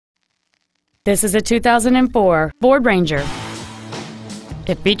This is a 2004 Ford Ranger.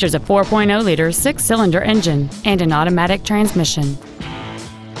 It features a 4.0-liter six-cylinder engine and an automatic transmission.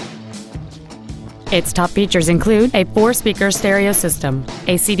 Its top features include a 4-speaker stereo system,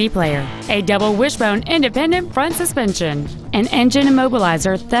 a CD player, a double wishbone independent front suspension, an engine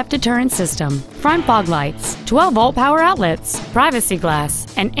immobilizer theft deterrent system, front fog lights, 12-volt power outlets, privacy glass,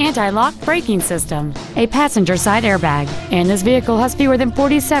 an anti-lock braking system, a passenger side airbag, and this vehicle has fewer than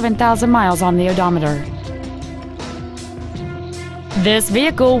 47,000 miles on the odometer. This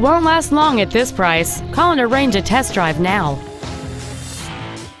vehicle won't last long at this price. Call and arrange a test drive now.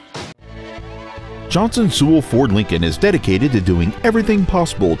 Johnson Sewell Ford Lincoln is dedicated to doing everything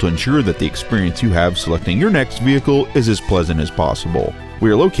possible to ensure that the experience you have selecting your next vehicle is as pleasant as possible. We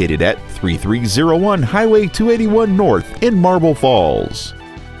are located at 3301 Highway 281 North in Marble Falls.